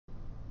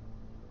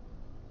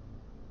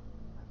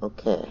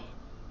Okay.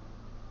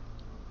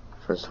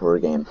 First horror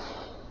game.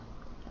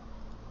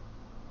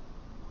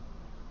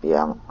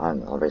 Yeah,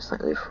 I'm already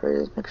slightly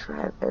afraid to make sure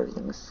I have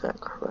everything set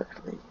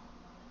correctly.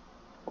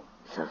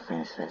 So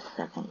finish for a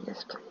second,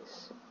 yes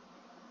please.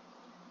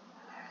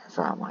 That's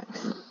all I want.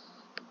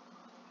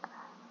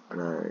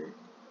 Blur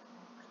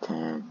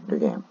 10, new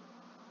game.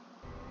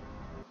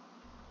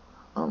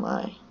 Oh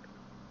my.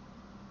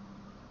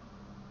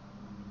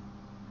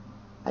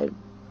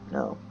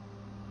 No.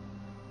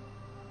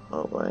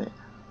 Oh wait.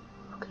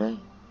 Okay.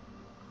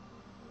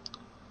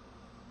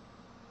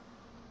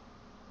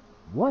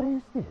 What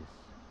is this?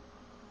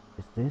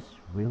 Is this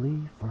really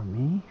for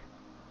me?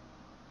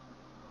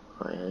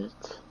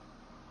 What?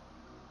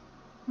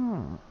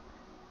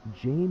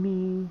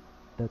 Jamie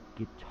the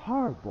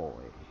Guitar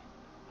Boy.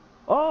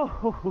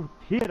 Oh,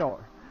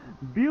 Theodore.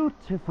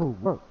 Beautiful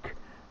work.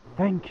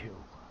 Thank you.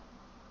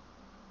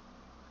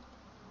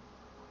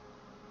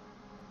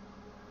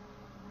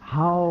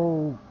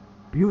 How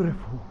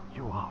beautiful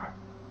you are.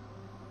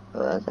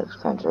 Oh, that's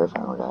kind of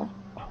terrifying, guy.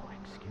 Oh,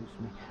 excuse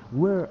me.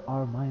 Where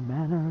are my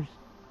manners?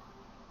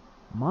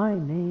 My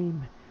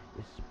name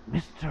is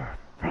Mr.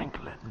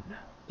 Franklin.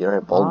 You're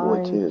a bald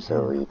boy I too,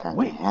 so can't you kind of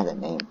wait have that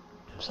name. to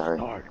Sorry.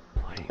 start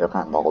playing You're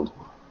kind of with bald.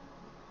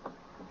 you.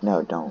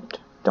 No, don't.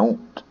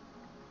 Don't.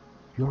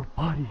 Your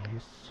body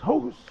is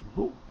so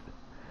smooth.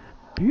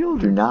 Beautiful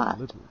Do not.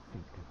 little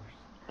fingers.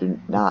 Do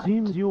not. It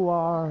seems you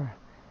are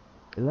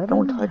 11,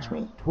 Don't touch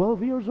me.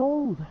 12 years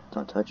old.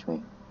 Don't touch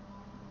me.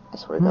 I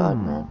swear to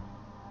God, man.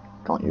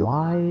 Don't you.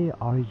 Why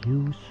are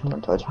you so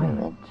Don't touch quiet?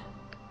 me, man.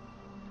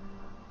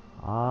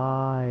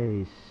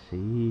 I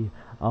see.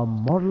 A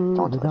model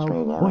Don't touch without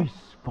me now.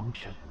 voice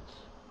functions.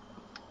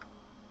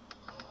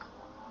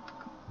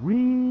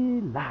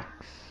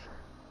 Relax.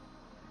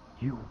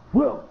 You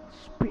will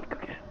speak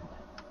again.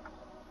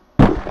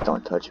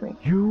 Don't touch me.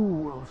 You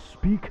will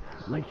speak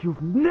like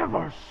you've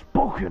never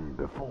spoken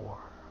before.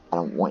 I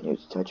don't want you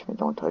to touch me.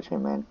 Don't touch me,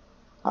 man.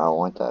 I don't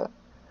want that.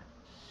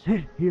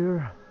 Sit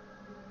here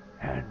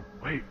and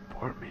wait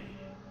for me.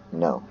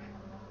 No.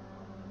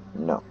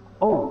 No.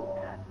 Oh,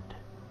 and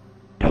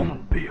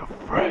don't be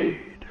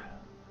afraid.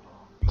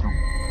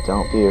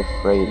 Don't be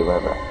afraid,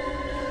 whatever.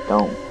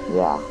 Don't.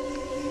 Yeah.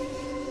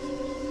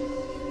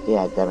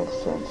 Yeah, that makes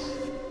sense.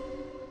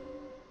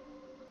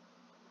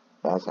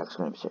 That's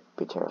actually going to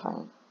be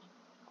terrifying.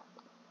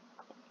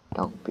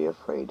 Don't be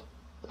afraid.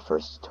 The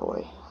first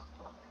toy.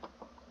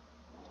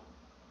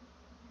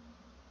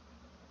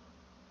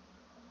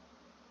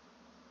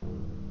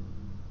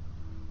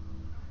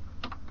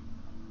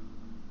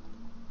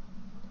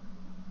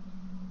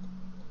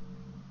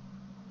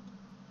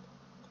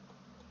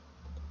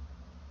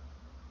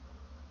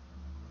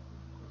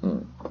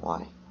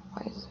 Why?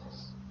 Why is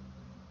this?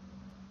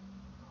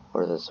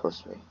 What is this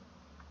sorcery?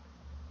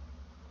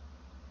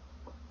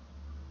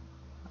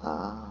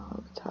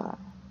 Guitar.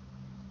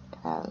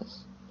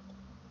 Kaz.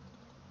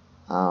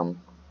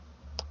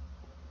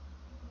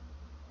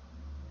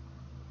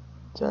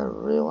 Do I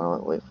really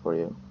want to wait for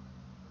you?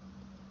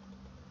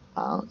 I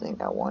don't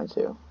think I want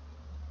to.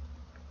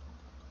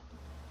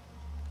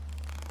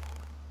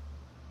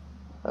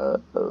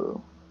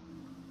 Uh-oh.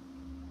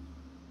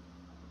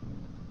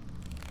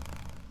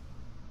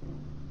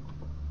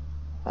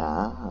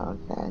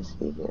 Okay, I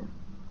see here.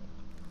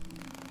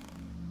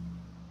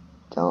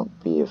 Don't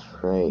be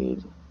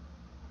afraid.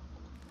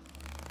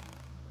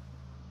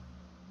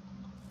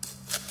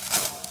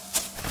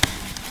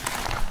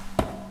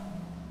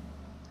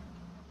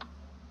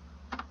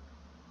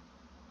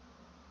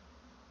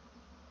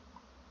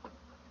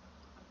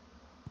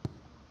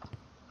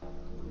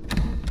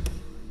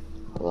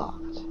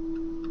 Locked.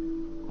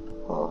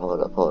 Oh,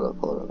 hold up.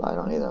 I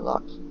don't need that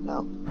locked.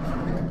 No.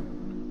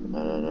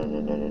 No.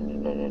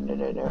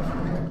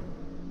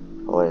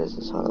 What is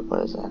this? Hold up,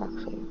 what is that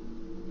actually?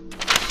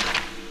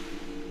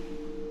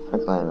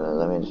 Franklin,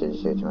 let me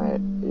introduce you to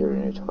your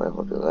new toy. I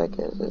hope you like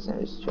it. His name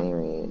is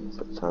Jamie. It's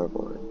a guitar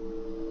boy.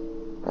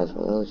 As for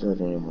little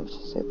children, you have to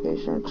stay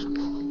patient.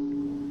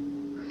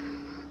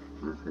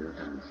 This here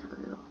has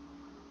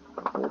a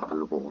whole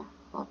bootable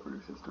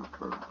operating system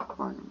for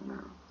finding the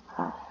narrow.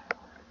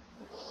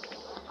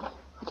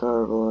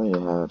 Guitar boy, you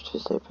have to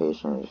stay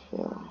patient.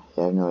 You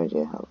have no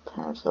idea how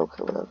parents.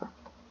 Okay, whatever.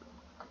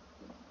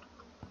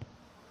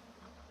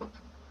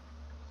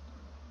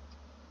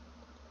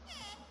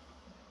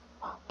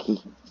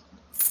 Key.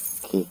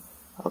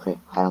 Okay,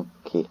 I don't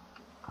key.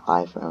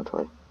 I for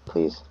inventory,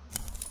 please.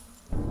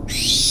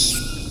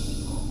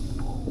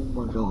 Oh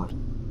my God.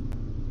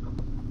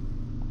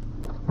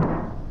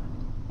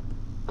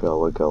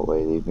 Go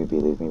away, leave me be.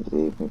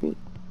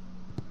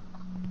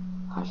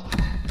 I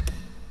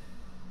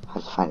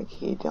have to find a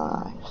key, don't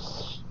I?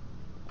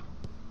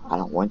 I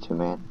don't want to,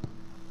 man.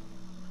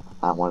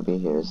 I don't want to be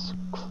here.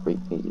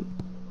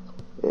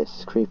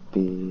 It's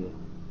creepy.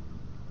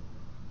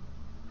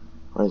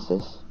 What is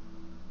this?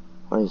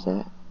 What is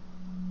that?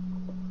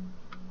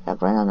 Yeah,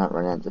 right now I'm not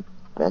running at the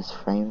best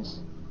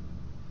frames.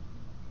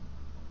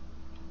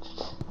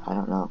 I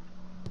don't know.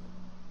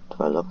 Do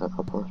I look like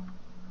a board?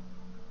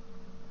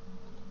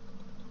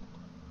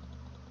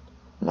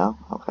 No?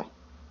 Okay.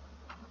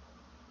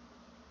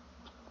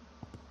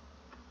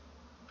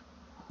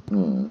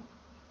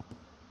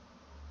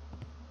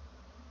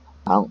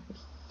 I don't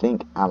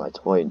think I'm a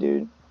toy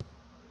dude.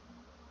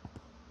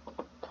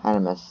 Kinda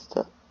messed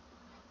up.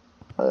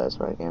 Oh, that's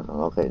where I came from.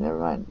 Okay, never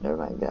mind,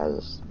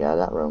 guys. Get out of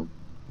that room.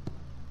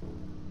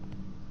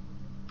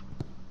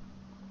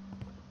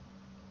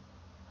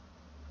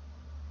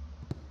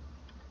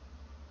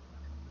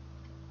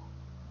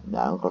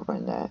 Not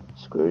incorporating that.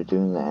 Screw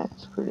doing that.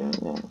 Screw doing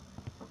that.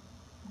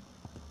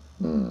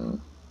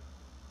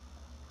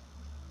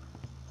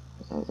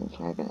 Is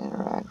anything I can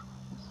interact with?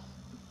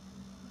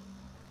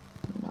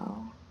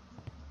 No.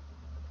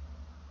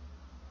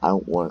 I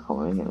don't want to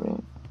come in here,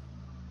 man.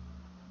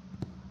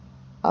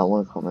 I don't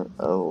want to come in.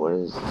 Oh, what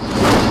is this?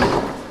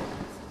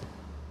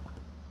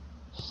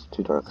 It's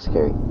too dark.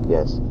 Scary.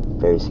 Yes.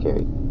 Very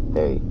scary.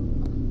 Very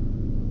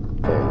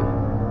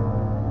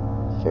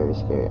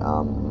scary.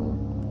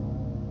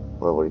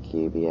 Where would a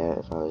key be at?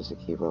 If I was a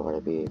key, where would I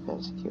be if I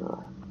was a key?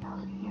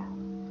 Yeah.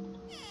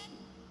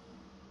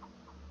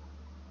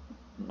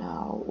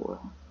 No.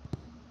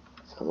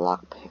 It's a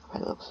lockpick by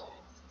the looks of it.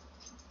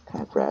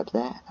 Can I grab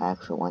that? I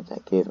actually want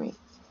that. Give me.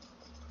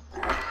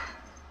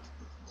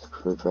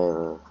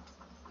 Screwdriver.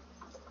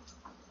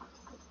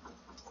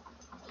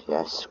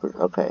 Yes,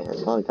 okay,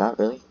 that's all I got,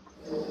 really?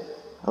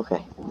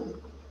 Okay.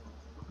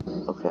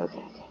 Okay.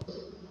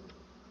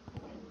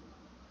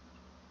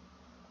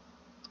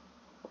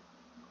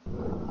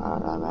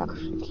 I'm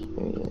actually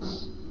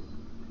curious.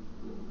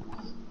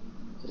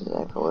 Does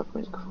that go with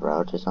me to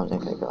crouch or something?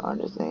 Can I go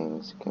under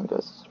things? Can I go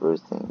through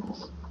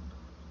things?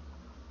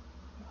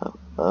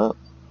 Oh,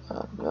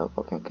 nope,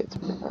 I can't get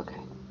through there,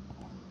 okay.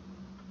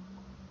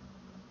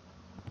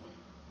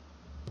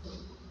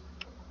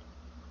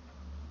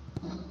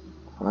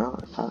 Where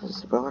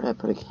would I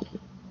put a key?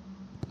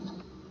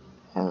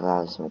 And if I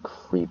have some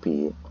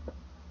creepy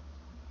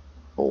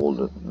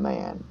old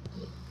man.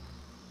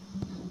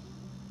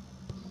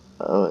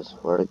 Oh, I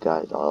swear to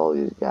God, all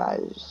these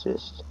guys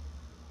just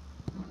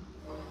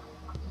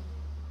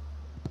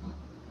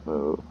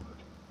moved.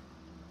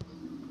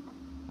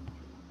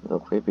 No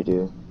creepy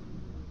dude.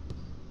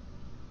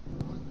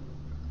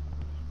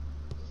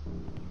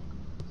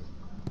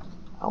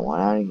 I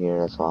want out of here,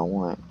 that's all I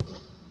want.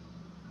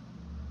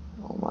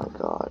 Oh my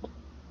God.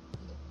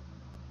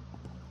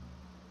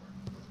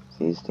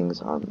 These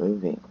things are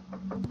moving.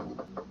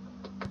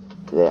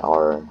 They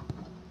are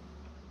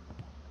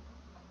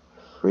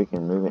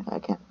freaking moving. I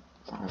can't.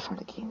 I was trying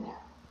to key in there.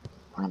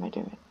 What am I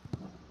doing?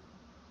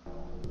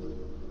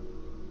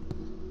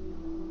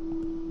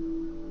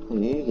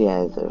 You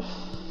guys are.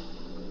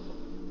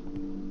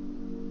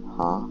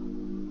 Huh?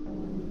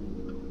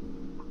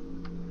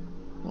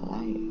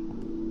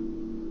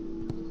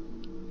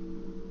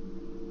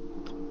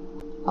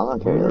 I'm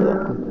gonna carry Where that.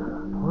 did I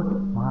put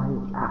my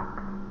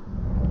axe?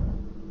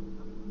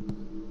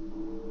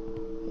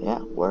 Yeah,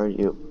 where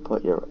you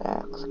put your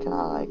axe? Can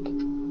I, like.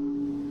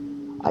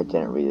 I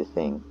didn't read the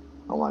thing.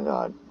 Oh my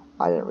God.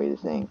 I didn't read the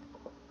thing.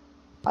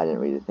 I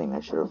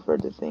should have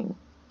read the thing.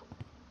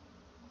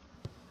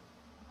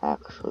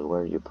 Actually,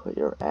 where you put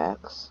your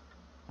axe?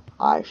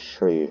 I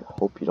sure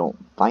hope you don't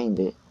find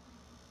it.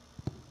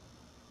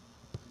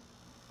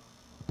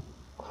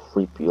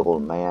 Creepy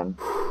old man.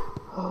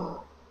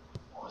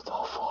 What the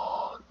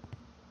fuck?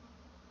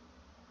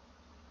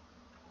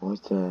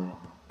 What the?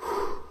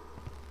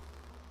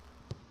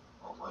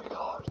 Oh my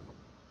God.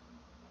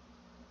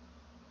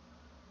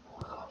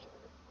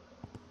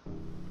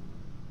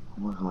 Oh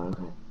my God,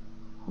 okay.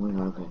 Oh my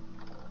God, okay.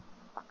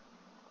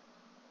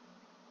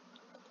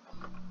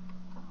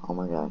 Oh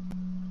my God.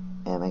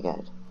 Oh my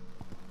God.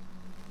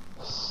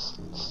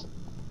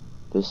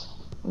 Just,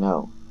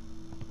 no.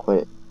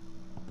 Quit.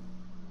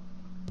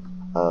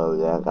 Oh,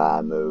 that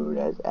guy moved.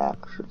 That's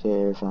actually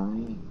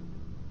terrifying.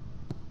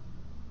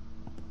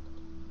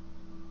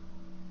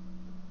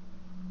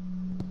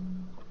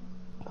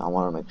 I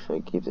want to make sure I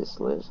keep this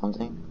lit or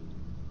something.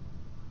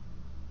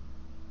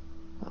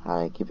 How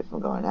do I keep it from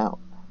going out?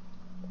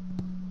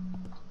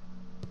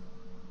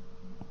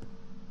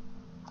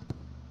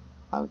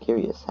 I'm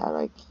curious. How do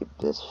I keep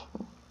this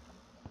from...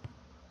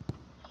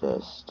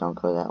 Just don't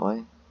go that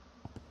way?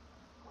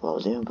 Will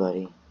do,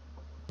 buddy.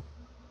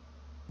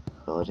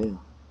 Will do.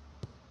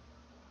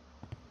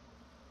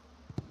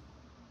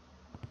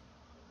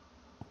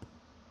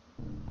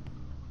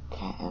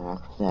 Can't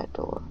interact with that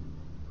door.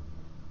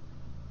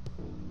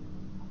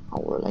 I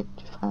would like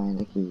to find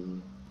the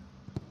key,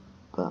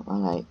 but my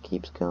light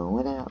keeps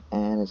going out,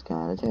 and it's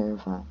kinda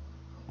terrifying.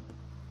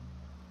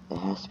 It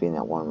has to be in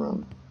that one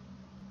room.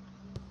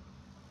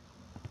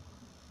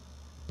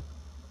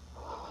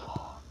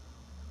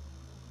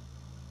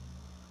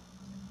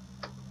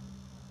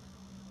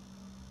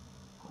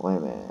 Wait a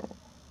minute.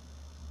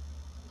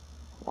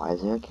 Why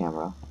is there a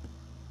camera?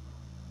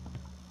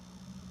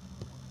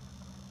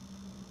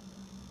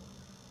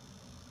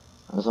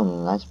 Those are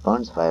some nice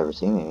buns if I ever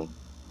seen any.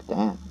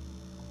 Damn.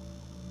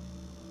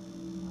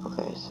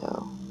 Okay,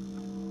 so...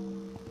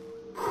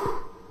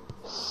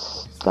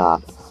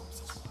 Stop.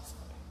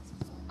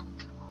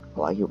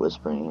 Why are you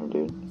whispering here,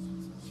 dude?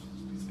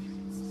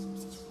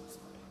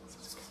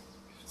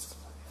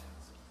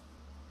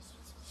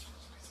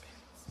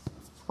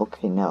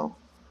 Okay, no.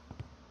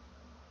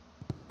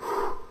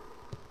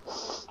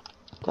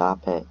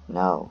 Stop it,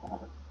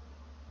 no.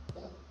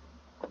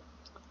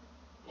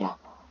 Yeah,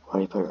 where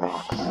do you put your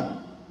axe?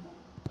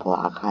 Boy,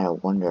 I kind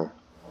of wonder.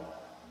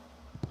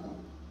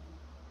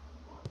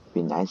 It'd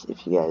be nice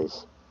if you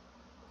guys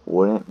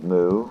wouldn't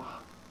move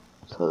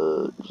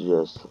to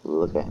just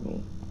look at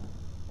me.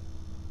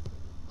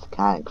 It's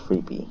kind of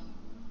creepy.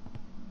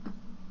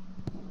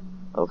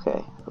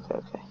 Okay.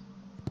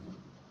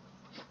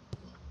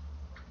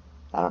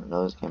 I don't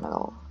know this game at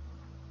all.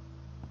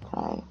 Can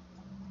I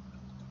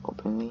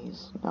open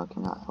these? No, I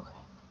cannot. Okay.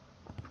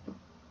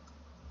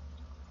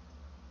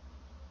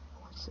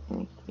 What's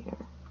in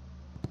here?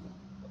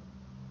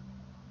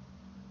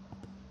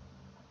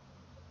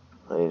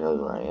 Well, you know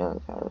where I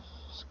am.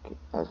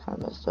 That's kind of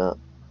messed up.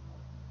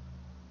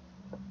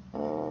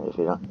 And if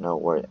you don't know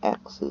where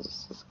X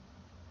is, it's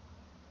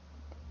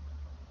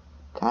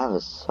kind of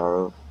a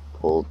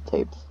sorrowful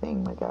type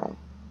thing, my guy.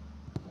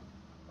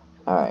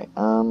 Alright,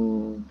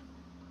 I'm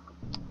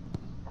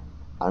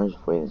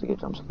just waiting to get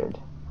jump scared.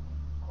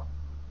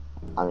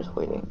 I'm just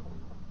waiting.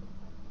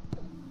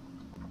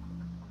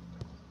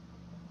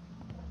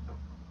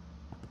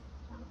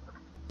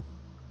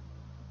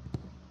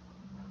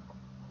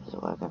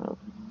 So I can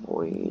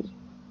avoid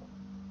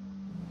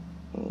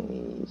any of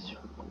these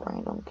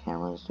random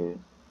cameras, dude.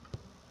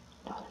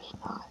 No, there's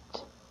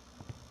not.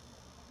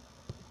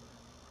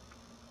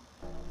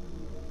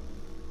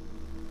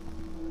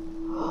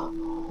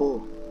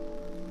 Oh.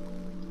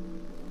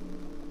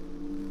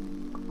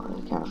 Or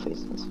the camera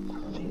facing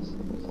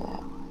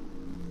that way.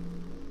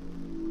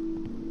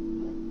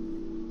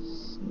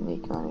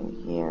 Sneak on in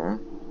here.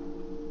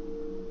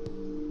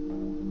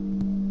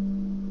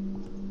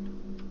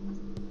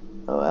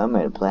 Oh, I'm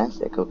made of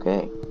plastic,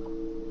 okay.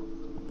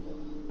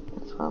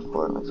 Let's run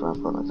for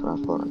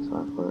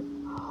it.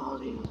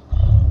 Holy.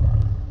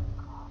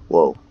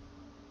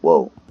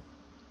 Whoa.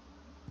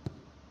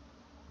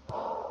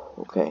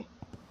 Okay.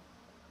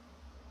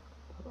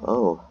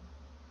 Oh.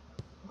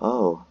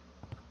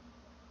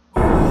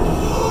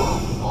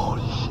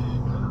 Holy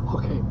shit.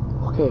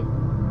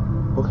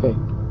 Okay.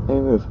 Let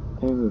me move.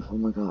 Oh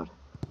my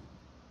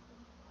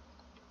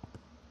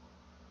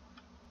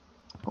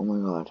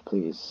god.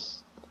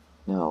 Please.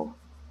 No.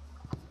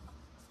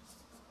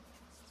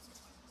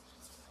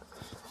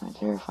 Kinda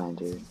terrifying,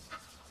 dude.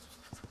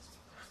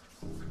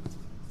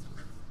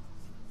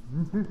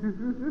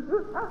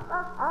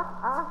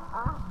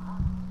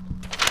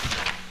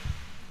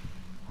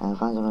 I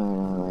found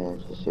something right now,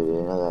 just so you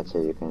know that so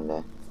you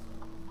can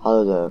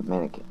follow the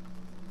mannequin.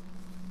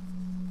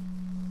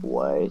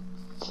 What?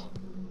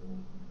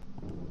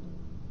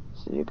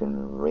 So you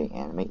can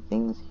reanimate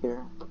things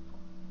here?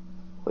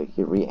 Wait,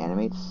 he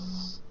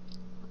reanimates?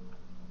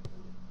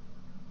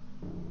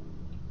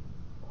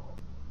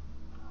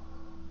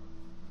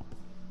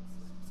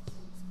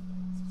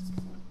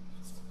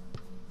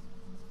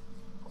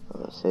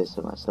 I'll say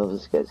so myself,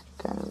 this guy's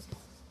kind of...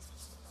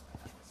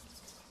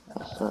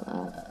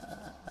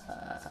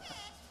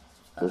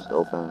 Just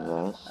open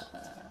this.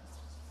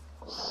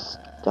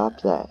 Stop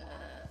that.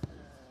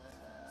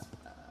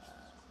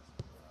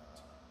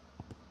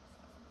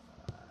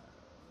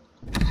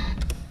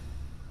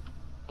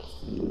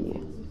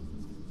 Key.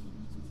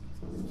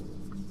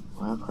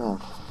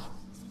 Minecraft.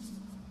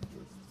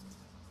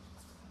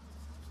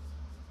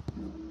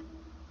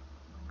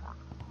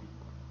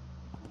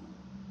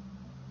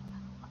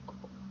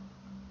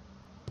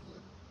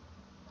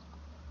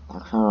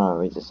 I'm trying to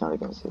read this note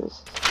again, see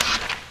this.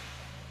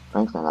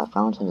 Franklin, I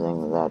found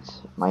something that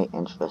might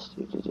interest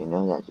you. Did you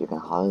know that you can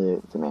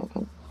hollow the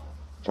mannequin,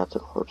 chop the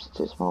corpse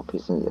into small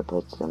pieces and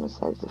put them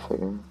inside the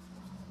figure?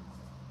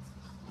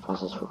 The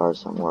process requires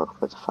some work,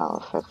 but the final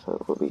effect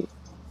will be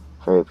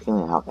very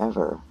appealing.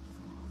 However,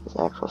 this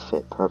actual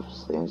fit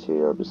purposely into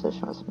your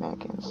possession as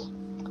mannequins.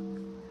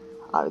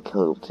 I'd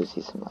kill to see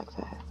something like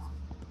that.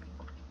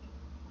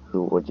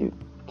 Who would you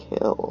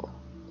kill?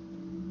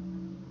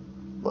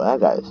 Well, that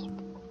guy's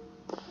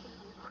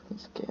fucking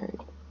scary.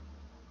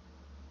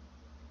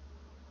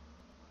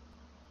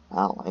 I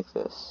don't like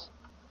this.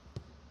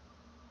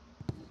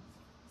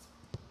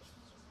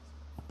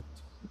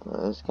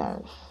 But this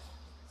kind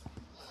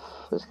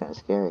of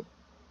scary.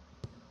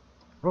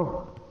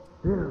 Oh,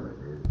 there it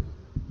is.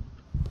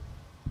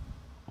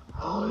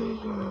 Holy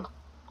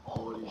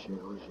shit.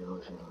 No.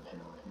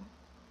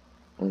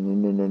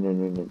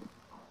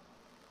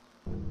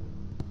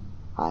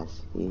 I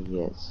see,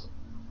 yes.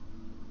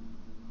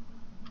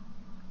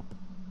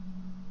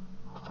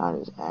 I found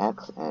his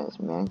axe and his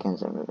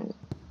mannequins are moving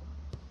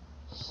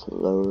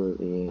slower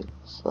and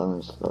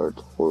slower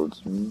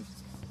towards me.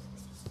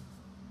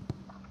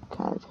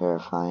 Kind of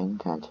terrifying.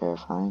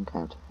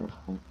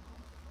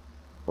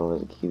 Where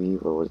was the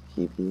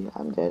key be?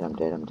 I'm dead.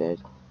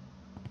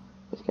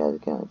 This guy's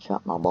gonna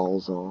chop my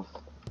balls off.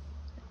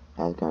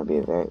 That's gonna be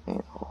very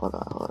painful. Hold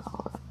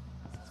on.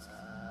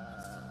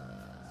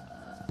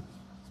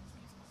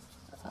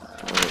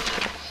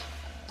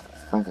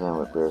 Franklin,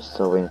 we were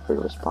still waiting for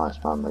your response.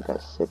 Mom, I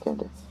got sick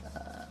and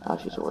now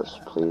she's worse.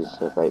 Please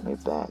write me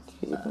back.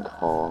 You can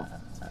call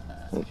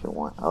me if you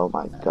want. Oh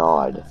my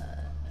god.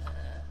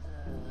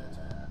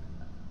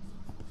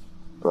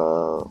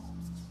 Bro.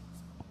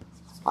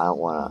 I don't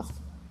wanna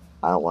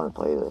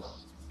play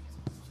this.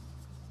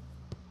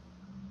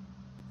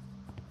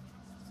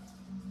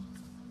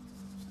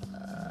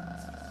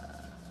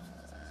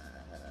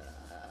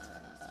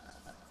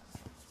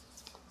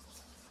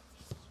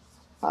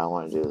 I don't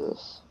want to do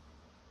this.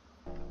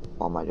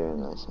 Why am I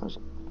doing this? I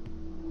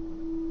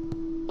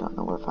don't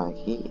know where to find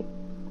the key.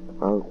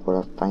 Bro,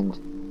 where to find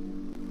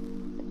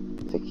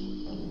the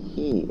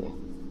key?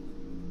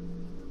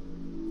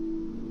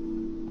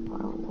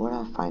 Where do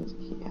I find the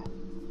key at?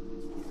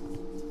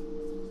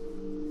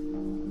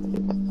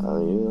 Oh,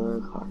 you are a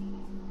card.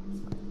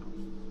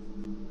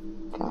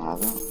 Can I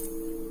have it?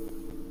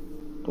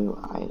 New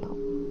item.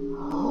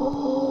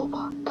 Oh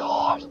my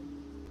god!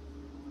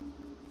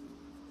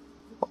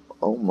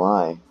 Oh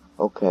my.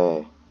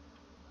 Okay.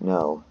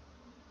 No.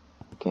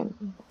 Can't.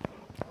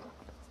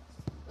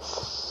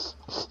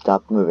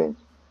 Stop moving.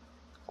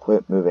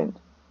 Quit moving.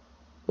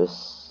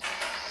 Just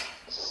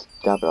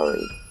stop it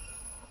already.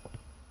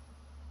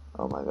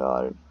 Oh my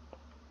god.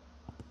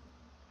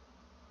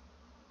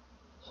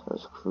 So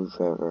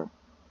screwdriver.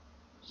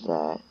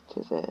 That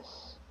to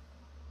this.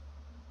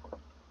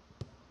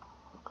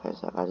 Okay,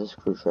 so I got this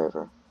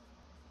screwdriver.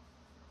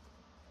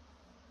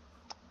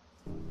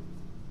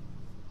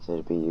 So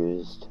to be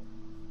used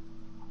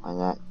on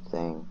that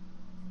thing.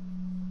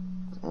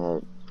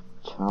 And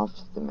turn off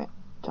the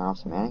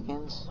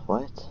mannequins?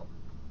 What?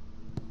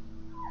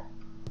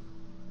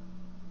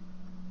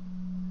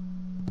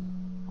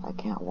 I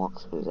can't walk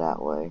through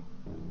that way.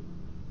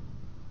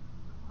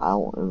 I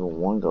don't even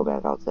want to go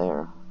back out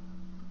there.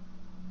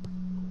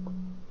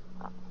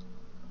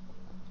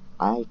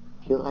 I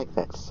feel like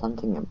that's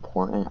something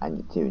important I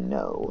need to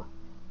know.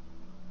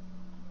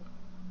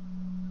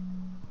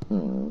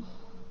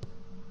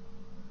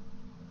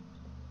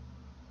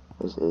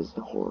 This is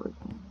a horror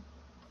game.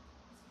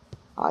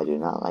 I do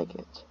not like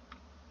it.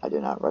 I do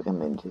not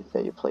recommend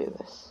that you play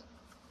this.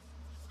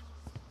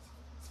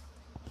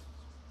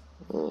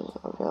 It is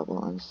available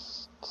on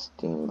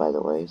Steam, by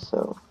the way,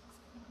 so...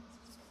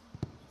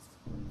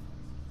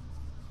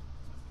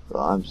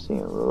 Well, I'm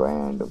seeing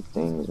random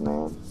things,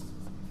 man.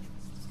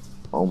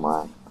 Oh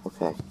my,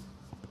 okay.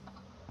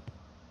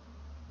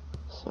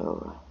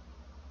 So...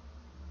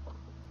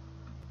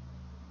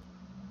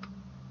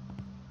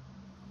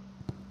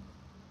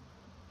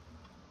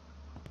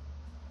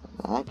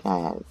 that guy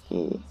had a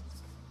key.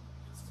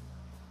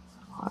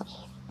 Oh,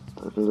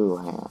 it's blue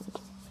hand.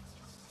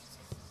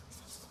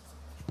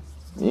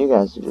 You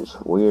guys are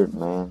just weird,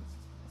 man.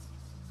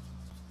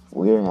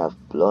 Weird and have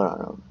blood on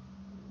them.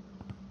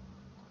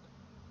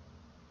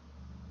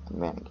 A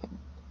mannequin.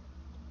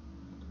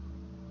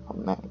 A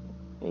mannequin.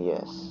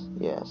 Yes,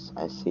 yes,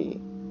 I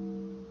see.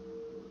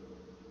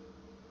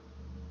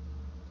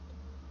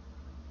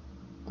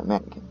 A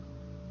mannequin.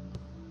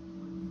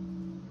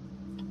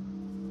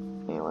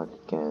 Anyone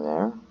could get in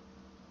there?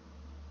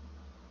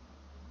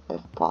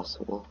 If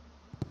possible.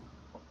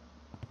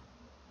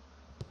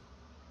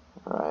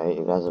 Alright,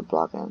 you guys are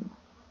blocking.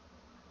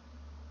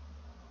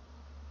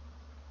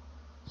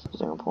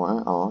 Something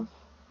important off.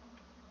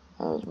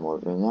 And there's more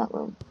in that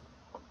room.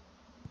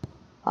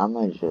 I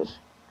might just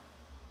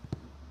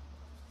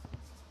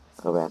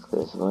go back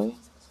this way.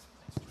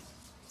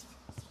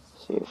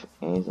 See if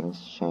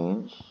anything's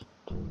changed.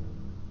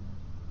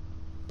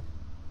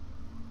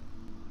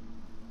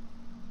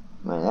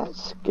 Man,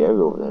 that's scary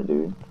over there,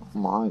 dude. Oh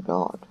my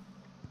god.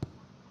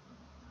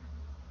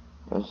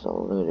 You're still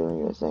over there doing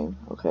your thing.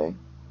 Okay.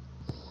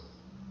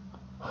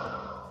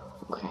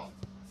 Okay.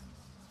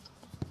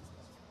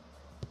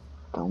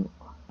 Don't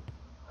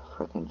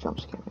freaking jump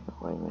scare me.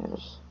 Wait a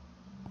minute.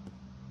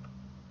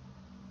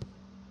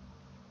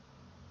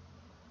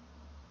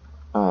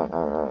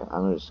 Alright.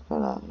 I'm just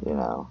gonna, you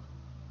know.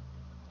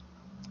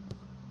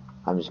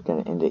 I'm just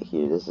gonna end it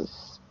here. This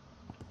is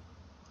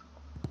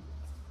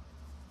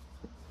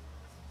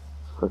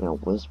freaking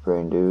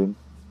whispering, dude.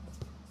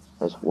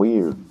 That's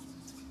weird.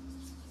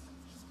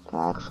 Can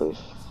I actually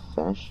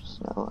finish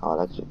snow?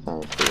 I'll actually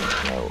finish doing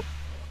snow.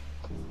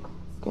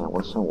 Again,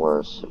 what's the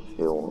worst if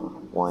you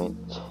want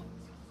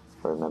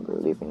remember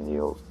leaving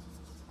you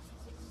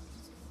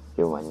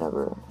might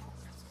never.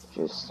 If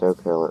you still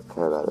care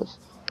about us,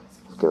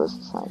 give us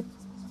a sign.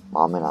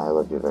 Mom and I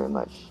love you very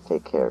much.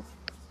 Take care.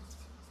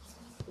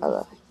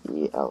 Ella.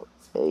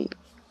 E-L-A.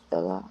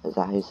 Ella? Is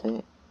that how you say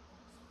it?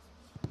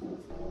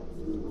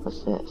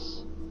 What's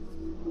this?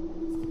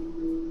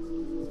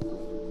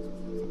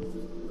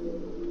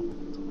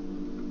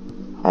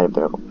 I had a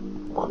better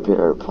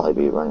computer would probably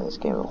be running this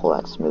game a whole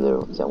lot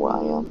smoother than what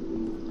I am.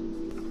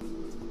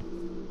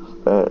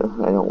 But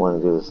I don't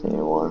want to do this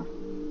anymore.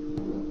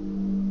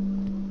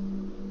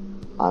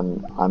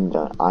 I'm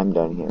done. I'm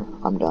done here.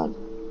 I'm done.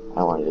 I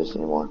don't want to do this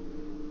anymore.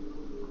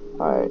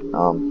 Alright,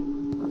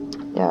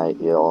 yeah,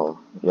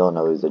 y'all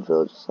know the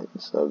drill, just like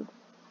and sub.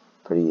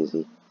 Pretty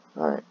easy.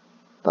 Alright.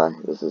 Bye.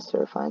 This is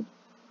terrifying.